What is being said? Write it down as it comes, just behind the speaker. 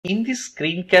In this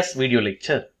screencast video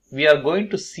lecture, we are going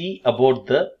to see about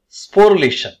the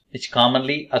sporulation, which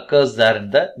commonly occurs there in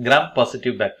the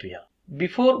gram-positive bacteria.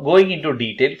 Before going into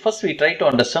detail, first we try to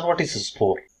understand what is a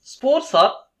spore. Spores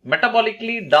are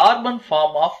metabolically dormant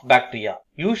form of bacteria,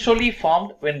 usually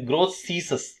formed when growth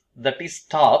ceases, that is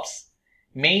stops,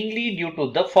 mainly due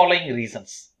to the following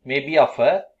reasons. Maybe of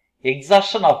a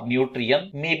exhaustion of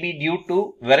nutrient, maybe due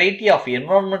to variety of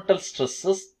environmental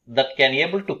stresses that can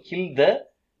able to kill the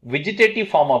vegetative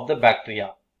form of the bacteria.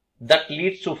 That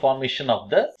leads to formation of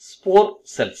the spore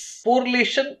cells.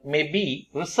 Sporulation may be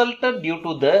resulted due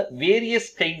to the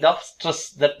various kind of stress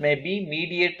that may be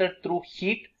mediated through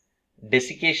heat,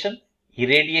 desiccation,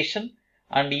 irradiation,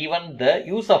 and even the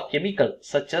use of chemical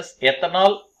such as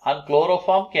ethanol and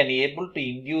chloroform can be able to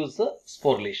induce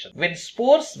sporulation. When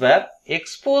spores were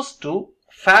exposed to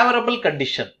favorable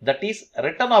condition, that is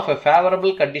return of a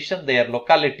favorable condition their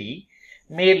locality,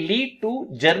 may lead to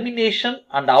germination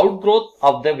and outgrowth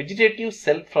of the vegetative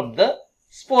cell from the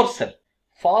spore cell.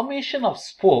 Formation of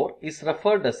spore is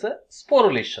referred as a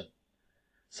sporulation.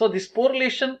 So the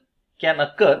sporulation can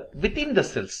occur within the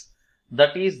cells,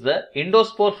 that is the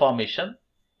endospore formation,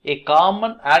 a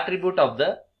common attribute of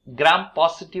the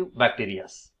gram-positive bacteria.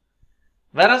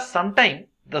 Whereas sometimes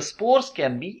the spores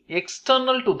can be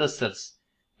external to the cells,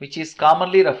 which is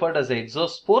commonly referred as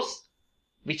exospores,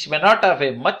 which may not have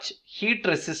a much heat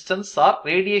resistance or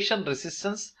radiation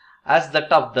resistance as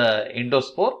that of the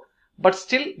endospore, but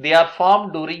still they are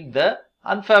formed during the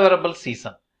unfavorable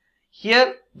season.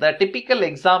 Here the typical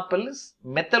example is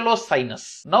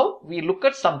methylocyanus. Now we look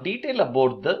at some detail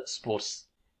about the spores.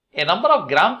 A number of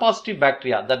gram-positive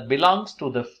bacteria that belongs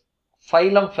to the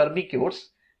phylum Firmicutes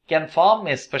can form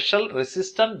a special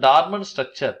resistant dormant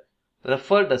structure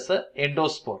referred as an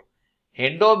endospore.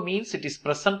 Endo means it is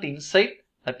present inside,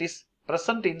 that is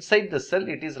present inside the cell,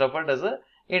 it is referred as an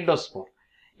endospore.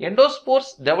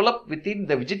 Endospores develop within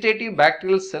the vegetative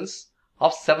bacterial cells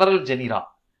of several genera,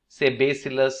 say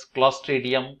Bacillus,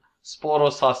 Clostridium,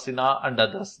 Sporosarcina and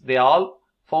others. They are all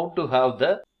found to have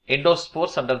the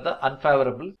endospores under the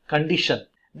unfavorable condition.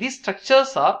 These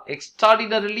structures are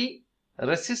extraordinarily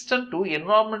resistant to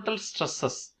environmental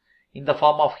stresses in the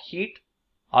form of heat,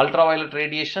 ultraviolet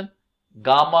radiation,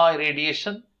 gamma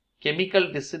radiation,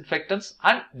 chemical disinfectants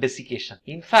and desiccation.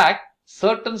 In fact,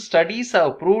 certain studies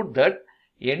have proved that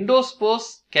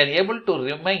endospores can able to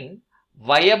remain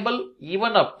viable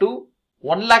even up to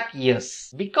 1 lakh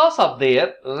years because of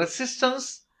their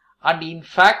resistance, and in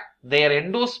fact their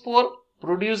endospore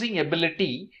producing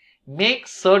ability makes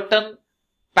certain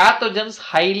pathogens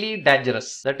highly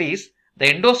dangerous. That is, the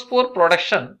endospore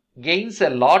production gains a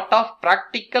lot of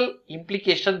practical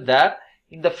implication there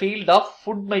in the field of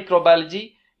food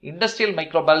microbiology, industrial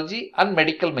microbiology and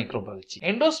medical microbiology.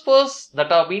 Endospores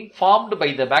that have been formed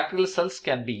by the bacterial cells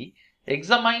can be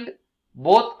examined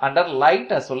both under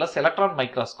light as well as electron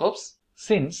microscopes.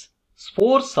 Since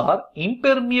spores are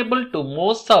impermeable to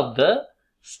most of the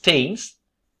stains,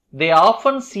 they are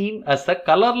often seen as the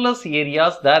colorless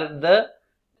areas there in the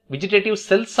vegetative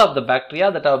cells of the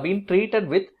bacteria that have been treated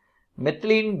with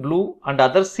methylene blue and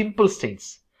other simple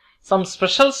stains. Some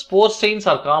special spore stains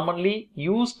are commonly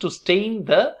used to stain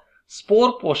the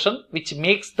spore portion, which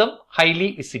makes them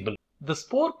highly visible. The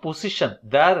spore position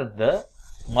there in the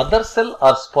mother cell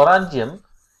or sporangium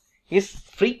is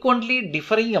frequently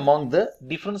differing among the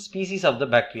different species of the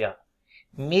bacteria,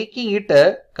 making it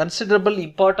a considerable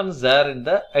importance there in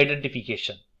the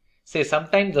identification. Say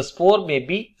sometimes the spore may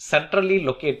be centrally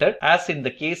located, as in the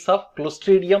case of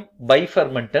Clostridium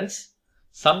bifermentans.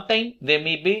 Sometimes they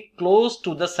may be close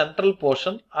to the central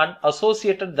portion and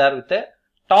associated there with a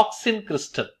toxin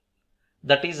crystal.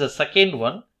 That is the second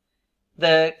one.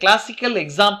 The classical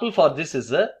example for this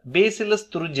is a Bacillus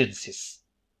thuringiensis.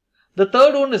 The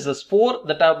third one is a spore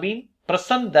that have been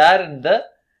present there in the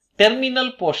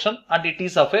terminal portion and it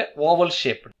is of a oval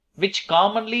shape, which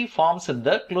commonly forms in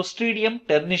the Clostridium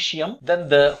ternicium. Then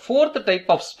the fourth type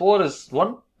of spore is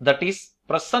one that is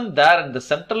present there in the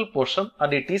central portion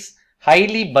and it is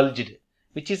highly bulged,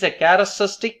 which is a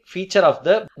characteristic feature of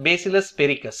the Bacillus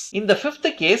sphaericus. In the fifth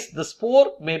case, the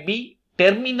spore may be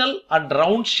terminal and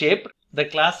round shaped. The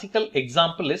classical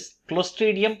example is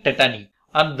Clostridium tetani.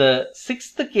 And the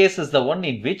sixth case is the one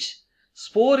in which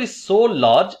spore is so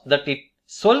large that it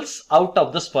swells out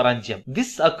of the sporangium.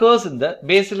 This occurs in the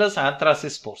Bacillus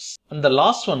anthracis spores. And the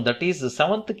last one, that is the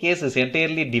seventh case, is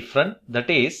entirely different. That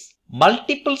is,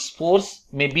 multiple spores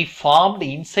may be formed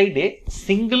inside a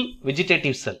single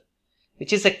vegetative cell,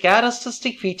 which is a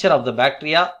characteristic feature of the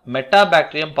bacteria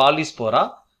Metabacterium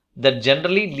polyspora that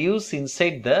generally lives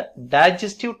inside the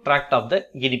digestive tract of the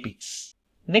guinea pigs.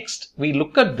 Next, we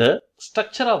look at the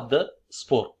structure of the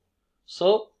spore.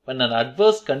 So, when an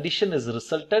adverse condition is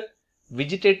resulted,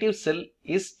 vegetative cell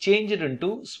is changed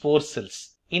into spore cells.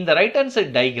 In the right hand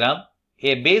side diagram,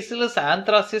 a Bacillus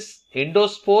anthracis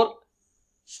endospore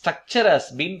structure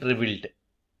has been revealed.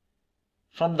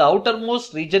 From the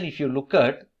outermost region, if you look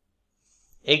at,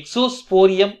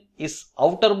 exosporium is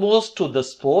outermost to the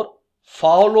spore,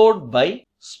 followed by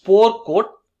spore coat,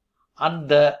 and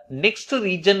the next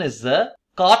region is the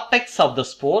cortex of the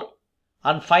spore,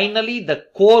 and finally the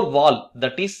core wall,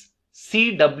 that is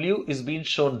CW, is being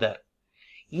shown there.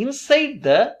 Inside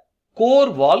the core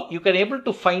wall, you can able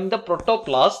to find the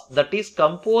protoplast that is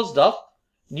composed of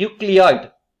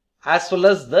nucleoid as well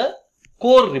as the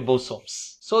core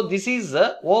ribosomes. So this is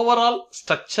the overall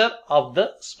structure of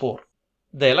the spore.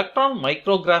 The electron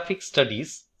micrographic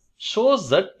studies shows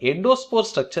that endospore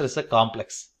structure is a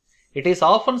complex. It is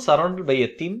often surrounded by a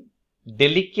thin,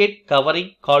 delicate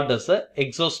covering called as a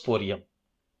exosporium.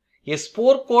 A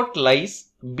spore coat lies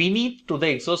beneath to the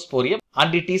exosporium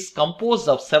and it is composed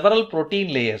of several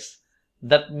protein layers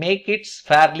that make it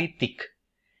fairly thick.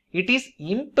 It is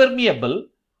impermeable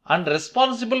and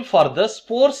responsible for the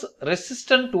spores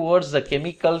resistant towards the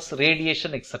chemicals,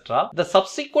 radiation, etc. The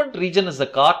subsequent region is the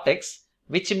cortex,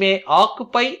 which may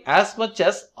occupy as much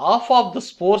as half of the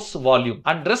spore's volume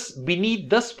and rest beneath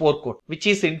the spore coat, which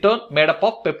is in turn made up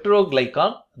of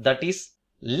peptidoglycan, that is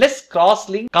less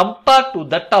cross-linked compared to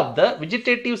that of the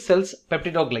vegetative cell's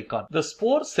peptidoglycan. The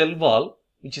spore cell wall,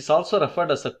 which is also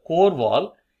referred as a core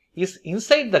wall, is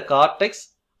inside the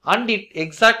cortex and it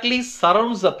exactly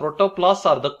surrounds the protoplast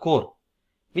or the core,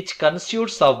 which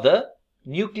constitutes of the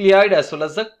nucleoid as well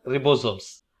as the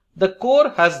ribosomes. The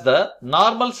core has the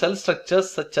normal cell structures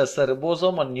such as the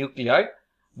ribosome and nucleoid,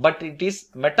 but it is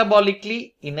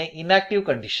metabolically in an inactive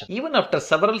condition. Even after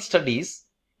several studies,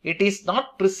 it is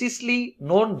not precisely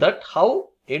known that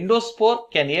how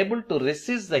endospore can able to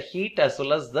resist the heat as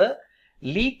well as the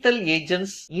lethal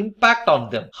agents impact on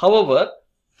them. However,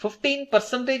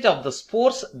 15% of the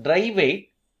spore's dry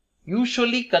weight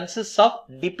usually consists of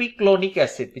dipiclonic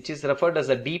acid, which is referred as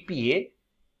a DPA,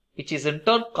 which is in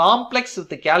turn complex with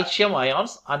the calcium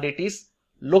ions, and it is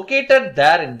located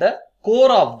there in the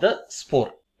core of the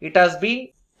spore. It has been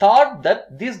thought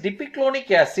that these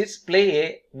dipiclonic acids play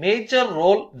a major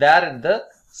role there in the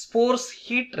spore's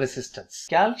heat resistance.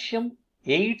 Calcium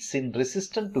aids in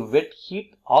resistance to wet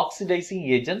heat oxidizing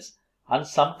agents and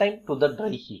sometimes to the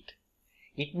dry heat.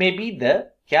 It may be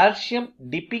the calcium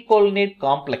dipicolinate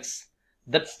complex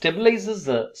that stabilizes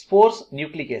the spore's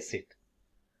nucleic acid.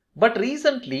 But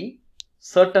recently,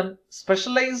 certain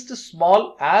specialized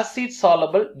small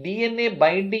acid-soluble DNA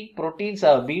binding proteins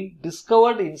have been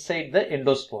discovered inside the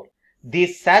endospore. They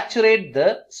saturate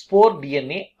the spore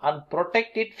DNA and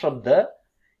protect it from the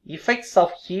effects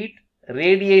of heat,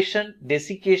 radiation,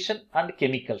 desiccation and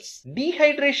chemicals.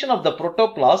 Dehydration of the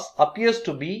protoplast appears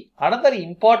to be another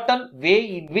important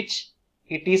way in which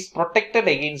it is protected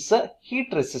against the heat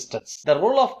resistance. The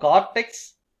role of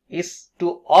cortex is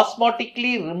to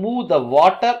osmotically remove the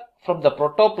water from the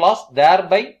protoplast,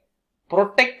 thereby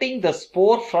protecting the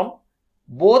spore from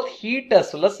both heat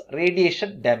as well as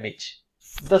radiation damage.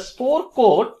 The spore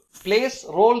coat plays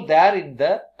a role there in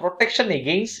the protection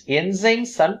against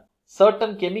enzymes and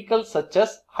certain chemicals such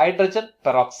as hydrogen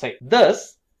peroxide.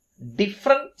 Thus,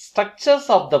 different structures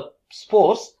of the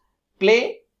spores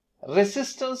play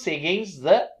resistance against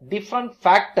the different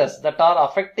factors that are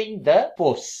affecting the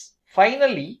spores.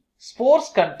 Finally, spores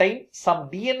contain some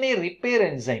DNA repair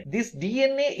enzyme. This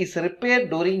DNA is repaired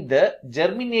during the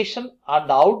germination and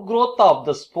outgrowth of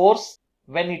the spores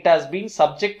when it has been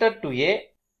subjected to a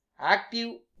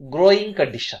active growing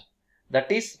condition.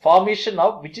 That is formation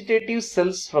of vegetative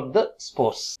cells from the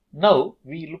spores. Now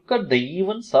we look at the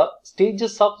events or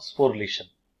stages of sporulation.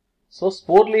 So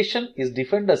sporulation is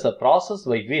defined as a process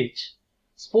by which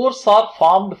spores are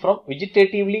formed from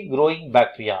vegetatively growing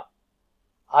bacteria,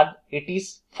 and it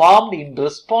is formed in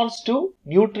response to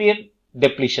nutrient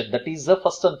depletion. That is the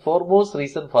first and foremost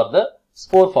reason for the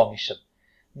spore formation.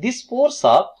 These spores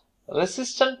are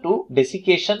resistant to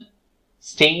desiccation,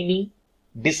 staining,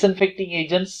 disinfecting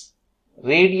agents,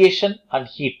 radiation and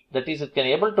heat. That is, it can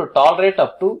able to tolerate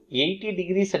up to 80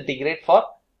 degrees centigrade for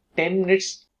 10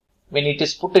 minutes when it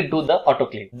is put into the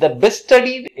autoclave. The best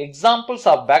studied examples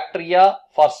of bacteria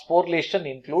for sporulation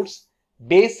includes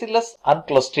Bacillus and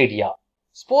Clostridia.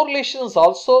 Sporulation is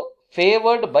also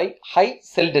favored by high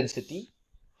cell density,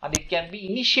 and it can be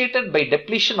initiated by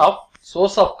depletion of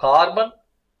source of carbon,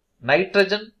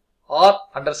 nitrogen, or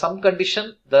under some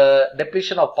condition the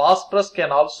depletion of phosphorus can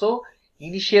also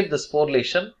initiate the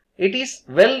sporulation. It is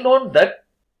well known that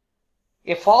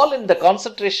A fall in the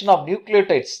concentration of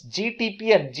nucleotides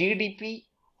GTP and GDP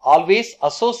always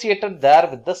associated there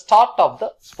with the start of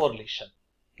the sporulation.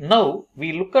 Now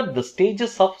we look at the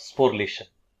stages of sporulation.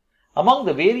 Among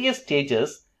the various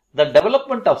stages, the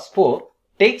development of spore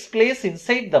takes place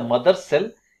inside the mother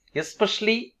cell,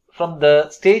 especially from the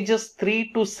stages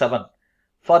 3 to 7.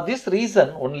 For this reason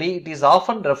only it is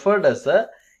often referred as a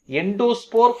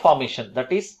endospore formation,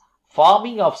 that is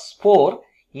forming of spore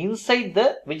inside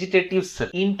the vegetative cell.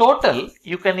 In total,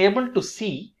 you can able to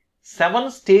see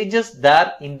 7 stages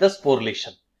there in the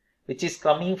sporulation, which is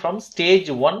coming from stage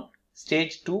 1,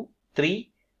 stage 2,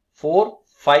 3, 4,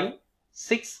 5,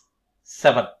 6,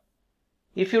 7.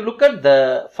 If you look at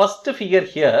the first figure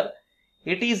here,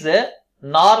 it is a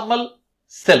normal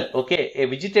cell, okay, a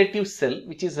vegetative cell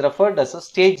which is referred as a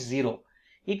stage 0.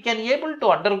 It can able to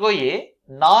undergo a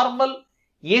normal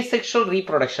asexual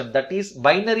reproduction, that is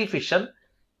binary fission,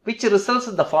 which results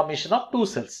in the formation of 2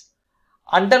 cells.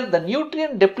 Under the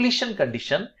nutrient depletion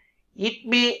condition, it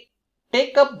may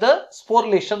take up the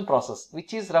sporulation process,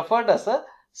 which is referred as a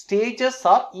stages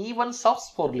or events of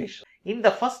sporulation. In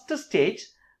the first stage,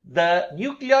 the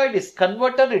nucleoid is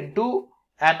converted into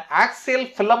an axial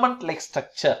filament-like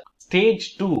structure.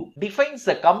 Stage 2 defines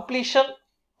the completion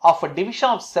of a division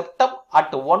of septum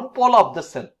at one pole of the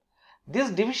cell. This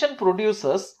division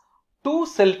produces 2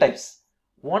 cell types.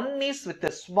 One is with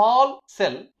a small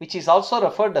cell, which is also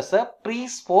referred as a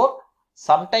pre-spore.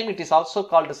 Sometimes it is also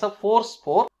called as a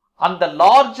forespore, and the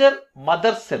larger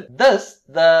mother cell. Thus,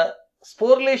 the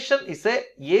sporulation is a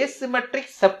asymmetric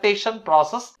septation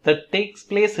process that takes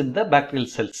place in the bacterial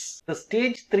cells. The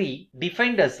stage 3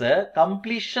 defined as a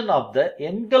completion of the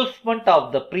engulfment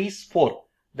of the pre-spore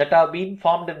that have been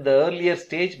formed in the earlier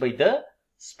stage by the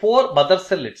spore mother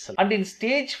cell itself. And in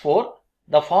stage 4,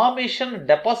 the formation and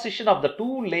deposition of the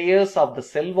 2 layers of the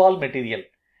cell wall material,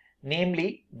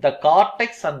 namely the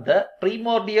cortex and the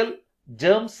primordial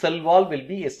germ cell wall, will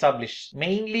be established,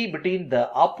 mainly between the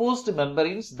opposed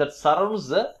membranes that surrounds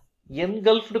the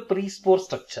engulfed pre-spore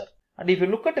structure. And if you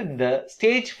look at in the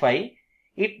stage 5,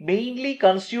 it mainly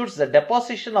constitutes the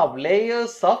deposition of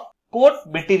layers of coat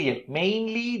material,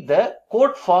 mainly the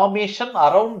coat formation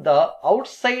around the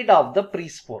outside of the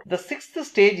pre-spore. The 6th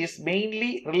stage is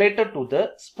mainly related to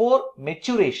the spore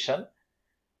maturation.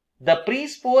 The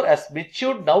pre-spore has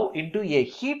matured now into a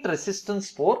heat-resistant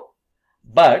spore,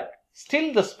 but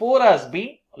still the spore has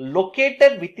been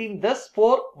located within the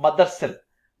spore mother cell,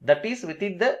 that is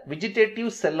within the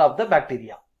vegetative cell of the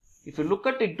bacteria. If you look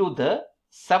at into the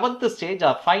 7th stage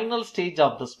or final stage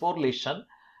of the sporulation,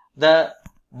 the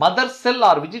mother cell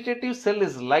or vegetative cell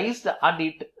is lysed and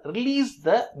it releases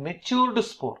the matured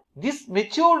spore. This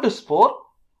matured spore,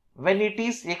 when it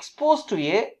is exposed to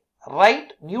a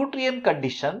right nutrient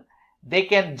condition, they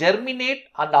can germinate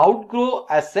and outgrow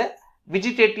as a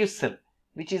vegetative cell,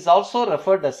 which is also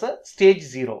referred as a stage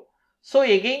 0. So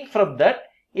again from that,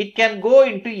 it can go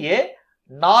into a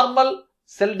normal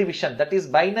cell division, that is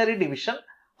binary division,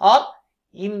 or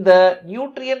in the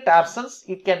nutrient absence,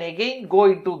 it can again go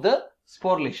into the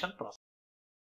sporulation process.